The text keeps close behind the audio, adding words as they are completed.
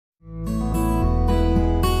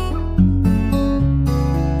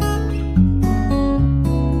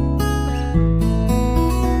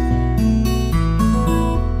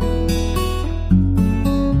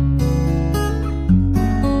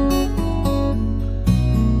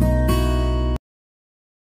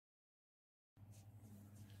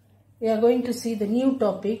We are going to see the new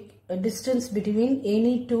topic, a distance between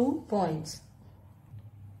any two points.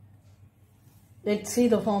 Let's see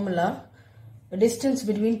the formula. A distance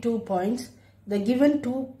between 2 points. The given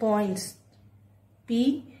 2 points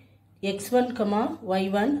P, x1,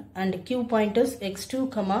 y1 and Q pointers x2,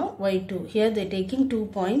 y2. Here they are taking 2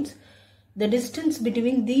 points. The distance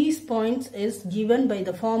between these points is given by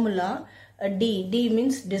the formula D. D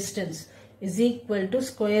means distance is equal to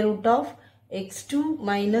square root of x2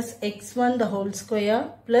 minus x1 the whole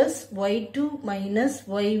square plus y2 minus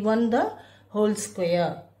y1 the whole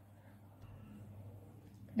square.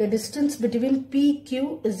 The distance between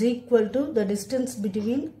PQ is equal to the distance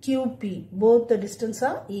between QP. Both the distance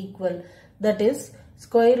are equal. That is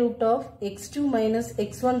square root of x2 minus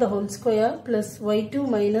x1 the whole square plus y2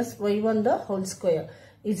 minus y1 the whole square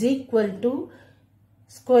is equal to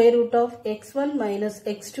square root of x1 minus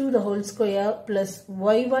x2 the whole square plus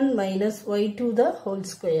y1 minus y2 the whole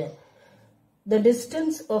square. The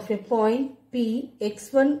distance of a point P,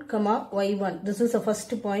 x1, y1. This is the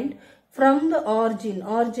first point. From the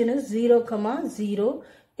origin is 0, 0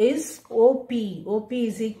 is OP. OP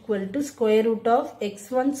is equal to square root of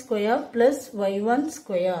x1 square plus y1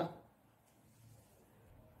 square.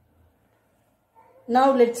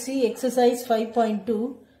 Now let's see exercise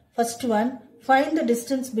 5.2. First one, find the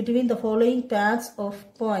distance between the following pairs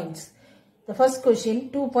of points. The first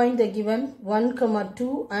question, 2 points are given, 1,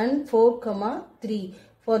 2 and 4, 3.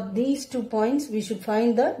 For these 2 points, we should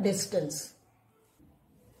find the distance.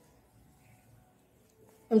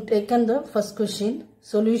 I am taken the first question,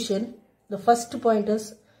 solution. The first point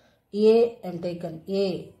is A, I am taken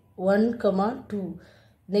A, 1, 2.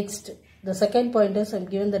 Next, the second point is I am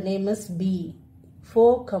given the name is B,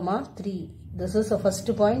 4, 3. This is the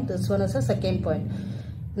first point, this one is the second point.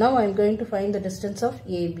 Now I am going to find the distance of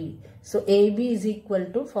AB. So AB is equal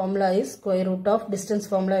to, formula is square root of, distance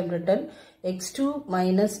formula I am written, x2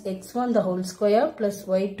 minus x1 the whole square plus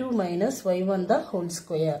y2 minus y1 the whole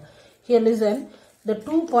square. Here listen. The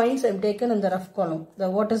 2 points I have taken in the rough column.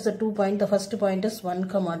 What is the 2 point? The first point is 1,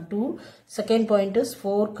 2. Second point is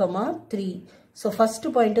 4, 3. So first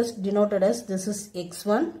point is denoted as this is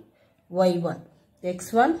x1, y1.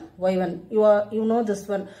 x1, y1. You know this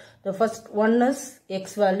one. The first one is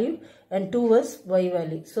x value and 2 is y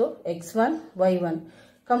value. So x1, y1.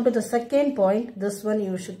 Come to the second point. This one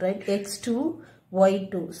you should write x2,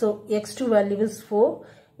 y2. So x2 value is 4,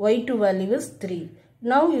 y2 value is 3.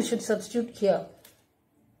 Now you should substitute here.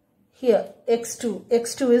 Here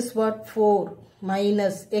x2 is what? 4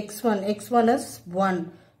 minus x1 is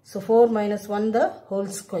 1. So 4 minus 1 the whole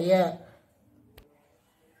square.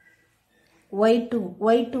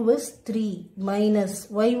 y2 is 3 minus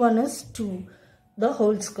y1 is 2 the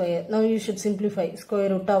whole square. Now you should simplify. Square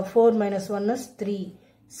root of 4 minus 1 is 3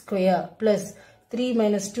 square plus 3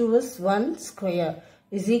 minus 2 is 1 square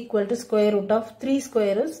is equal to square root of 3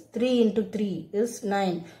 square is 3 into 3 is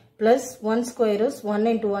 9. Plus 1 square is 1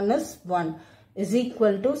 into 1 is 1 is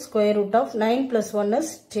equal to square root of 9 plus 1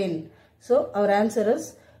 is 10. So our answer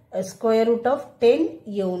is a square root of 10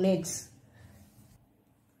 units.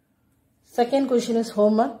 Second question is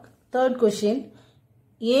homework. Third question,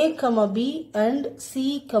 A, B and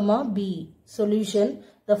C, B. Solution.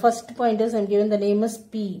 The first point is I am given the name as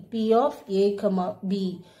P. P of A,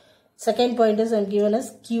 B. Second point is I am given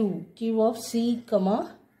as Q. Q of C,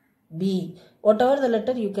 B. Whatever the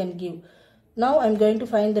letter you can give. Now I am going to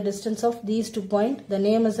find the distance of these 2 points. The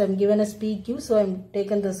name is I am given as PQ. So I am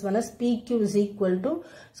taken this one as PQ is equal to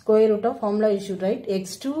square root of, formula you should write,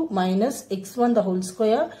 x2 minus x1 the whole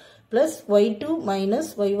square plus y2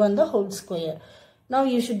 minus y1 the whole square. Now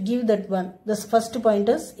you should give that one. This first point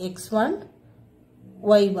is x1,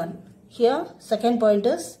 y1. Here second point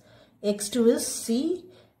is x2 is C,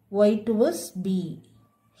 y2 is B.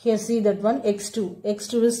 Here see that one,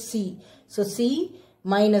 x2 is C. So C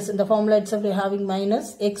minus, in the formula itself we are having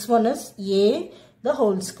minus, x1 is A the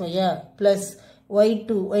whole square plus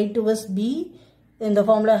y2 is B, in the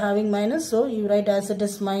formula having minus, so you write as it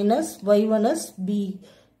is minus, y1 is B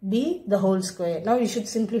the whole square. Now you should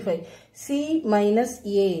simplify. C minus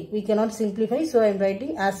A, we cannot simplify, so I am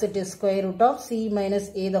writing as it is square root of C minus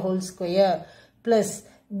A the whole square plus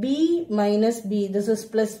B minus B, this is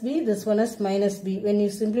plus B, this one is minus B. When you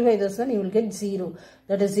simplify this one, you will get 0.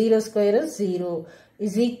 That is 0 square is 0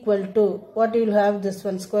 is equal to, what you will have this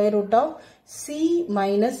one, square root of C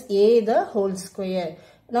minus A the whole square.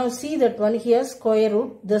 Now see that one here, square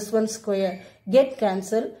root, this one square, get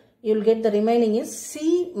cancel. You will get the remaining is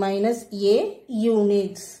C minus A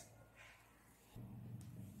units.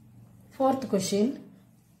 Fourth question,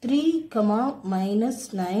 3,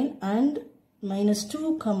 minus 9 and minus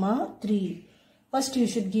 2, 3. First you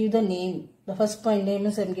should give the name. The first point name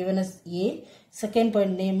is I am given as A. Second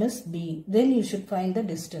point name is B. Then you should find the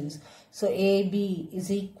distance. So AB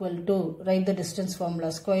is equal to, write the distance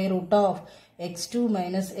formula, square root of x2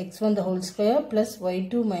 minus x1 the whole square plus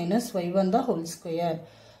y2 minus y1 the whole square.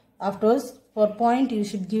 Afterwards, for point you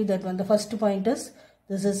should give that one. The first point is,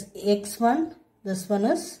 this is x1, this one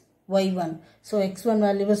is y1. So x1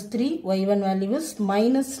 value is 3, y1 value is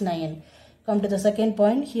minus 9. Come to the second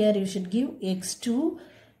point. Here you should give x2.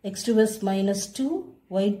 x2 is minus 2,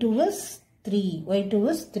 y2 is 3. y2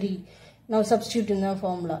 is 3. Now substitute in the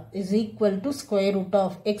formula is equal to square root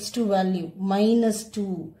of x2 value minus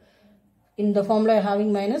 2. In the formula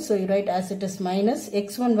having minus, so you write as it is minus.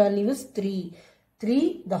 x1 value is 3.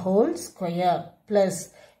 3 the whole square plus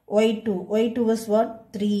y2. y2 is what?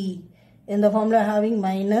 3. In the formula having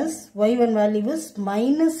minus, y1 value is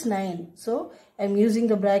minus 9. So I am using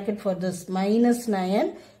the bracket for this, minus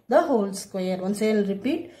 9 the whole square. Once I will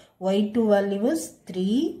repeat, y2 value is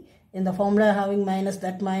 3. In the formula having minus,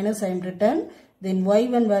 that minus I am written. Then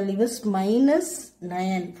y1 value is minus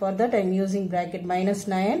 9. For that I am using bracket, minus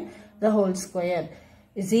 9 the whole square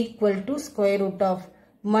is equal to square root of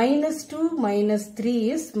minus 2 minus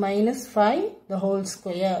 3 is minus 5 the whole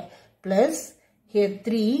square plus here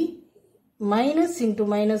 3 minus into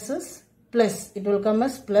minus is plus. It will come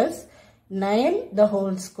as plus 9 the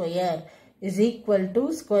whole square is equal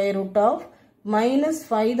to square root of minus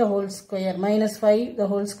 5 the whole square. Minus 5 the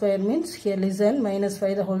whole square means, here listen, minus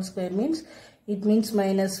 5 the whole square means, it means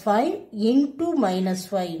minus 5 into minus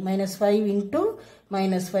 5. Minus 5 into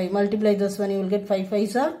minus 5. Multiply this one, you will get 5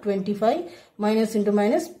 5s are 25. Minus into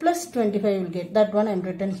minus plus 25 you will get. That one I am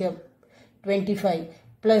written here. 25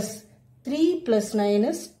 plus 3 plus 9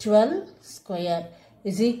 is 12 square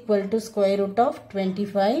is equal to square root of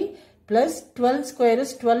 25 plus 12 square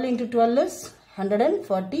is 12 into 12 is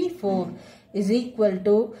 144 is equal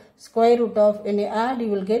to square root of, when you add you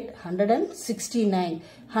will get 169.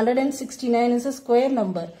 169 is a square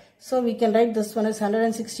number. So we can write this one as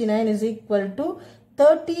 169 is equal to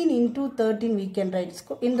 13 into 13 we can write.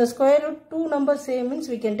 In the square root, two numbers same means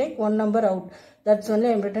we can take one number out. That's only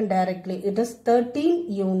I am written directly. It is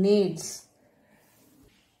 13 units.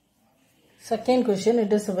 Second question,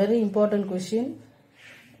 it is a very important question.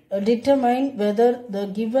 Determine whether the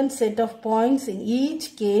given set of points in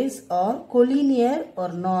each case are collinear or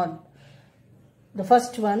not. The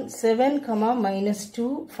first one, 7, minus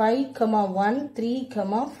 2, 5, 1, 3,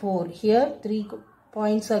 4. Here 3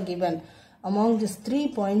 points are given. Among these 3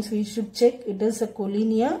 points, we should check it is a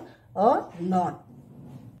collinear or not.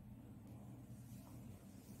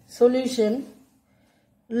 Solution.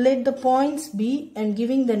 Let the points be and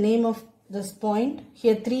giving the name of this point.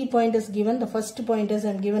 Here 3 point is given. The first point is I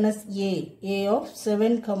am given as A of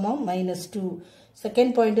 7, minus 2.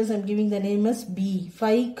 Second point is I am giving the name as B,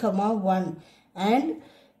 5, 1. And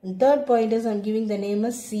third point is I am giving the name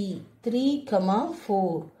as C, 3,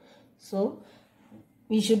 4. So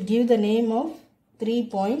we should give the name of 3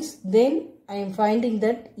 points. Then I am finding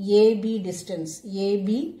that AB distance,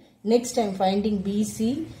 AB. Next I am finding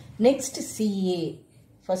BC. Next CA.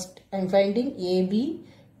 First I am finding AB,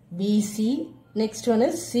 BC. Next one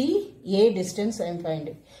is CA distance I am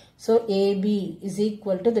finding. So AB is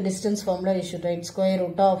equal to the distance formula you should write, square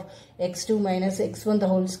root of x2 minus x1 the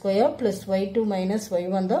whole square plus y2 minus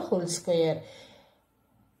y1 the whole square.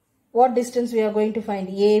 What distance we are going to find?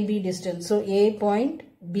 AB distance. So A point,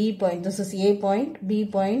 B point. This is A point, B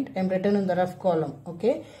point. I am written in the rough column.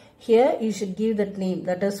 Okay. Here you should give that name.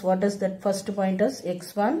 That is, what is that first point is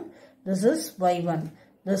x1. This is y1.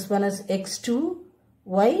 This one is x2,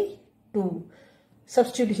 y2.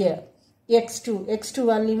 Substitute here. x2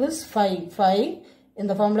 value is 5. 5 in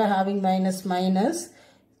the formula having minus minus.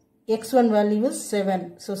 x1 value is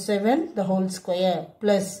 7. So 7 the whole square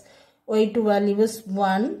plus y2 value is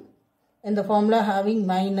 1 in the formula having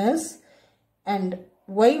minus, and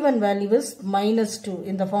y1 value is minus 2.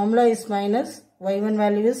 In the formula is minus, y1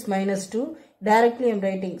 value is minus 2. Directly I am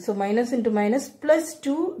writing. So minus into minus plus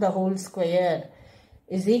 2 the whole square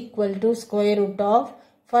is equal to square root of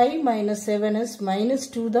 5 minus 7 is minus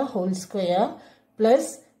 2 the whole square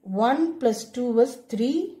plus 1 plus 2 is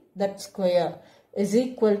 3 that square is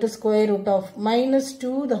equal to square root of minus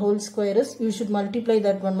 2 the whole square is, you should multiply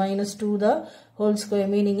that one, minus 2 the whole square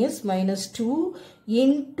meaning is minus 2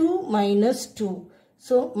 into minus 2.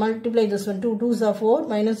 So multiply this one, 2 2s are 4,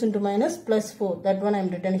 minus into minus plus 4. That one I am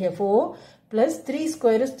written here, 4 plus 3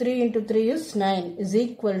 square is 3 into 3 is 9 is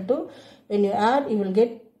equal to, when you add you will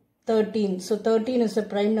get 13. So 13 is a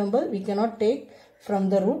prime number. We cannot take from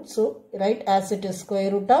the root. So write as it is,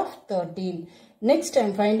 square root of 13. Next I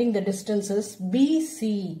am finding the distances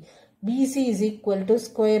BC. BC is equal to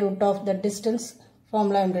square root of the distance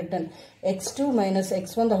formula I am written. X2 minus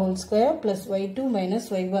X1 the whole square plus Y2 minus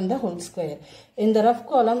Y1 the whole square. In the rough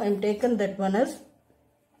column I am taken that one as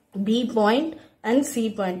B point and C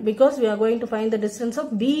point because we are going to find the distance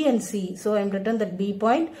of B and C. So I am written that B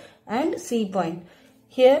point and C point.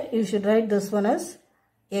 Here you should write this one as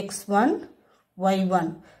X1,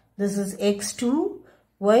 Y1. This is X2,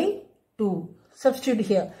 Y2. Substitute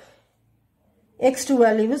here. X2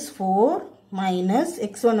 value is 4 minus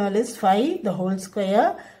X1 value is 5 the whole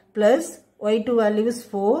square plus Y2 value is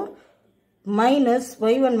 4 minus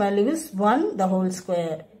Y1 value is 1 the whole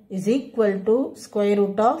square is equal to square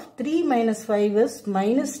root of 3 minus 5 is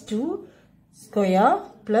minus 2 square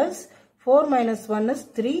plus 4 minus 1 is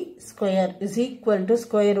 3 square is equal to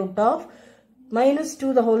square root of minus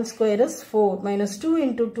 2 the whole square is 4 minus 2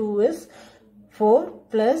 into 2 is 4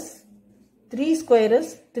 plus 3 square is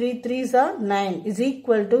 3 3s are 9 is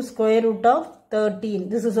equal to square root of 13.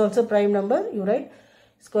 This is also prime number. You write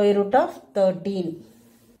square root of 13.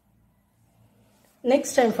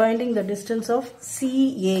 Next I am finding the distance of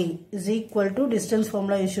CA is equal to distance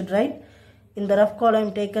formula you should write. In the rough column I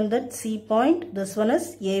am taken that C point, this one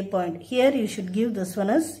is A point. Here you should give this one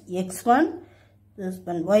as X1, this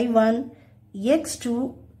one Y1,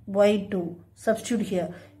 X2, Y2. Substitute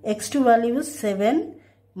here. X2 value is 7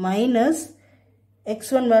 minus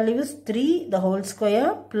X1 value is 3 the whole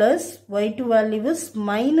square plus Y2 value is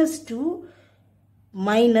minus 2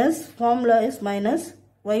 minus formula is minus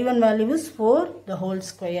Y1 value is 4 the whole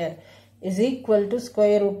square is equal to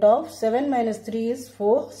square root of 7 minus 3 is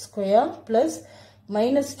 4 square plus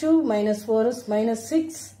minus 2 minus 4 is minus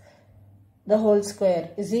 6 the whole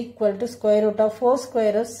square is equal to square root of 4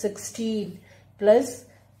 square is 16 plus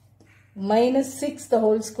minus 6 the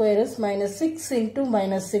whole square is minus 6 into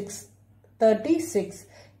minus 6 36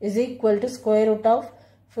 is equal to square root of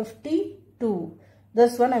 52.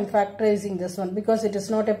 This one I am factorizing this one because it is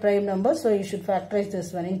not a prime number, so you should factorize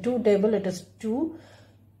this one. In 2 table it is 2,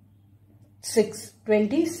 6,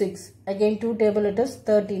 26. Again 2 table it is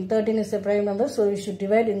 13. 13 is a prime number, so you should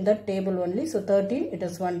divide in that table only. So 13 it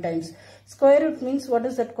is 1 times. Square root means what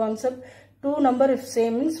is that concept? 2 number if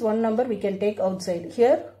same means 1 number we can take outside.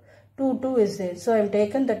 Here 2 is there. So I am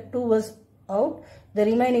taken that 2 was out. The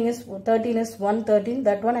remaining is 13 is 113.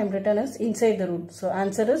 That one I am written as inside the root. So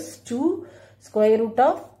answer is 2 square root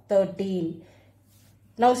of 13.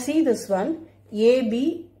 Now see this one.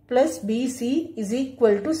 AB plus BC is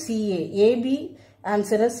equal to CA. AB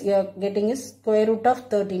answer is you are getting is square root of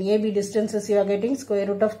 13. AB distances you are getting square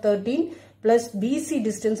root of 13 plus BC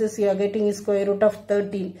distances you are getting is square root of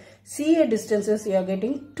 13. CA distances you are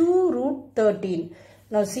getting 2 root 13.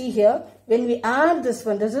 Now see here, when we add this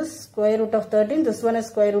one, this is square root of 13, this one is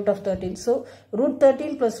square root of 13. So root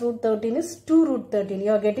 13 plus root 13 is 2 root 13.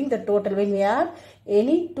 You are getting the total. When we add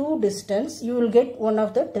any two distance, you will get one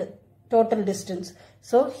of the total distance.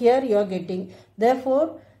 So here you are getting.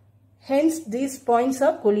 Therefore, hence these points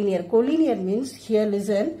are collinear. Collinear means, here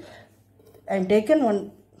listen, I am taken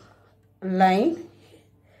one line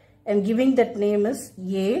and giving that name is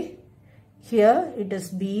A. Here it is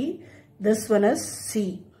B. This one is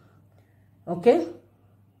C. Okay.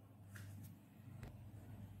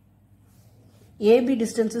 AB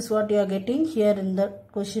distance is what you are getting. Here in the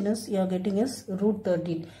question is you are getting is root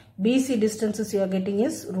 13. BC distances you are getting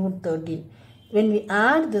is root 13. When we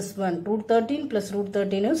add this one, root 13 plus root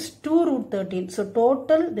 13 is 2 root 13. So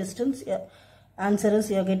total distance answer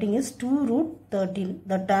is you are getting is 2 root 13.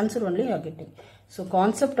 That answer only you are getting. So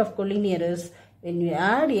concept of collinear is, when you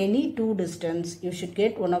add any two distance, you should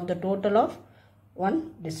get one of the total of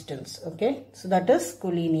one distance. Okay. So that is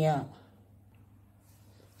collinear.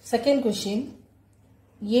 Second question.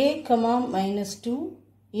 A comma minus 2,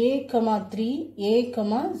 A comma 3, A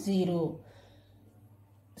comma 0.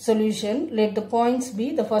 Solution. Let the points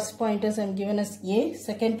be. The first point is I am given as A.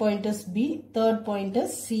 Second point is B. Third point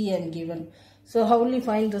is C I am given. So how will you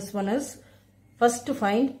find this one is? First to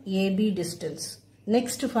find AB distance.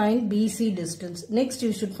 Next to find BC distance. Next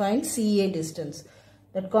you should find CA distance.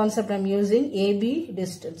 That concept I am using, AB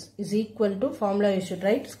distance is equal to, formula you should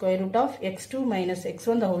write, square root of x2 minus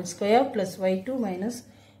x1 the whole square plus y2 minus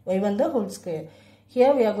y1 the whole square.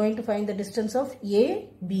 Here we are going to find the distance of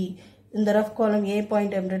AB. In the rough column, A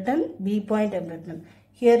point I am written, B point I am written.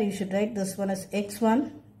 Here you should write this one as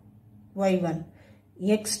x1, y1,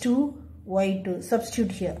 x2, y2.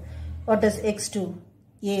 Substitute here. What is x2?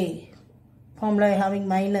 A. Formula having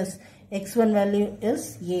minus x1 value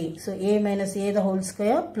is A. So A minus A the whole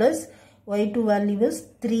square plus y2 value is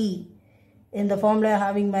 3 In the formula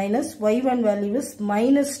having minus, y1 value is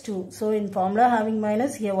minus 2. So in formula having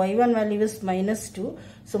minus, here y1 value is minus 2.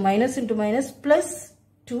 So minus into minus plus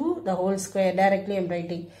 2 the whole square, directly I am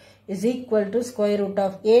writing, is equal to square root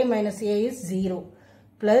of a minus a is 0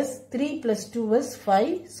 plus 3 plus 2 is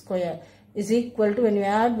 5 square is equal to, when you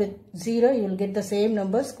add with 0 you will get the same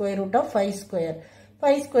number, square root of 5 square.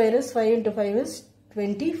 5 square is 5 into 5 is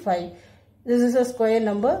 25. This is a square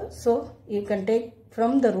number, so you can take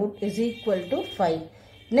from the root is equal to 5.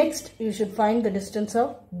 Next, you should find the distance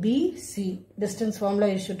of BC. Distance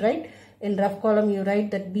formula you should write. In rough column, you write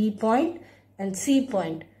that B point and C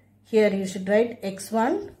point. Here you should write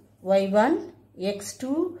x1, y1,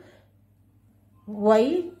 x2,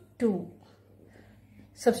 y2.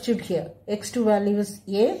 Substitute here. x2 value is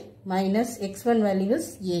a minus x1 value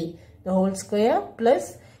is a. The whole square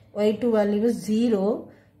plus y2 value is 0.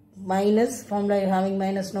 Minus, formula you having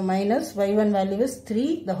minus, no minus, y1 value is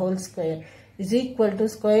 3 the whole square is equal to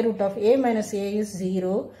square root of a minus a is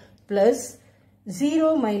 0 plus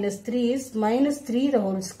 0 minus 3 is minus 3 the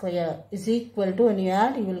whole square is equal to, when you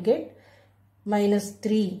add you will get minus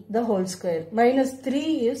 3 the whole square. Minus 3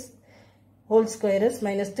 is whole square is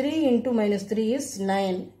minus 3 into minus 3 is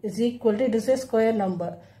 9 is equal to, it is a square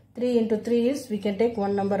number. 3 into 3 is, we can take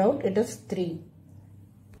one number out, it is 3.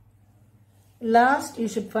 Last, you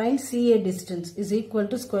should find CA distance is equal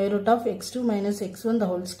to square root of x2 minus x1 the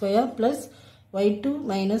whole square plus y2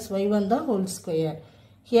 minus y1 the whole square.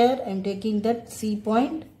 Here I am taking that C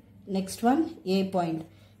point, next one A point.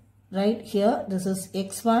 Right here, this is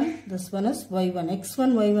x1, this one is y1.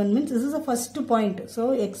 x1, y1 means this is the first point. So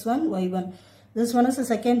x1, y1. This one is the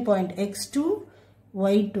second point, x2,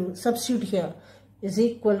 y2. Substitute here is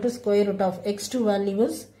equal to square root of x2 value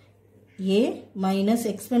is a minus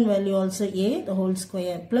x1 value also a the whole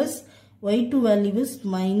square plus y2 value is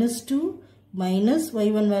minus 2 minus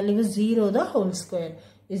y1 value is 0 the whole square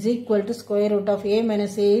is equal to square root of a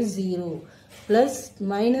minus a is 0 plus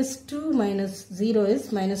minus 2 minus 0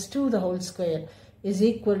 is minus 2 the whole square is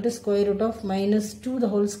equal to square root of minus 2 the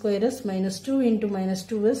whole square is minus 2 into minus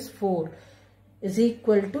 2 is 4 is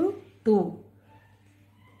equal to 2.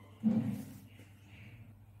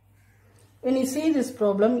 When you see this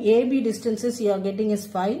problem, AB distances you are getting is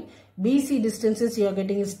 5, BC distances you are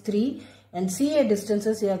getting is 3 and CA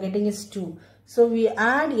distances you are getting is 2. So we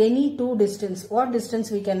add any two distance. What distance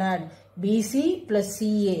we can add? BC plus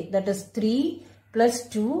CA, that is 3 plus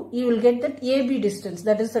 2. You will get that AB distance,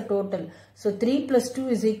 that is the total. So 3 plus 2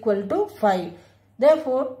 is equal to 5.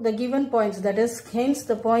 Therefore, the given points, that is hence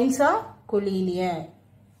the points are collinear.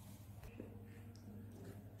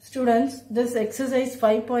 Students, this exercise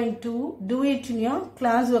 5.2, do it in your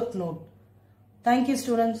classwork note. Thank you,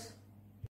 students.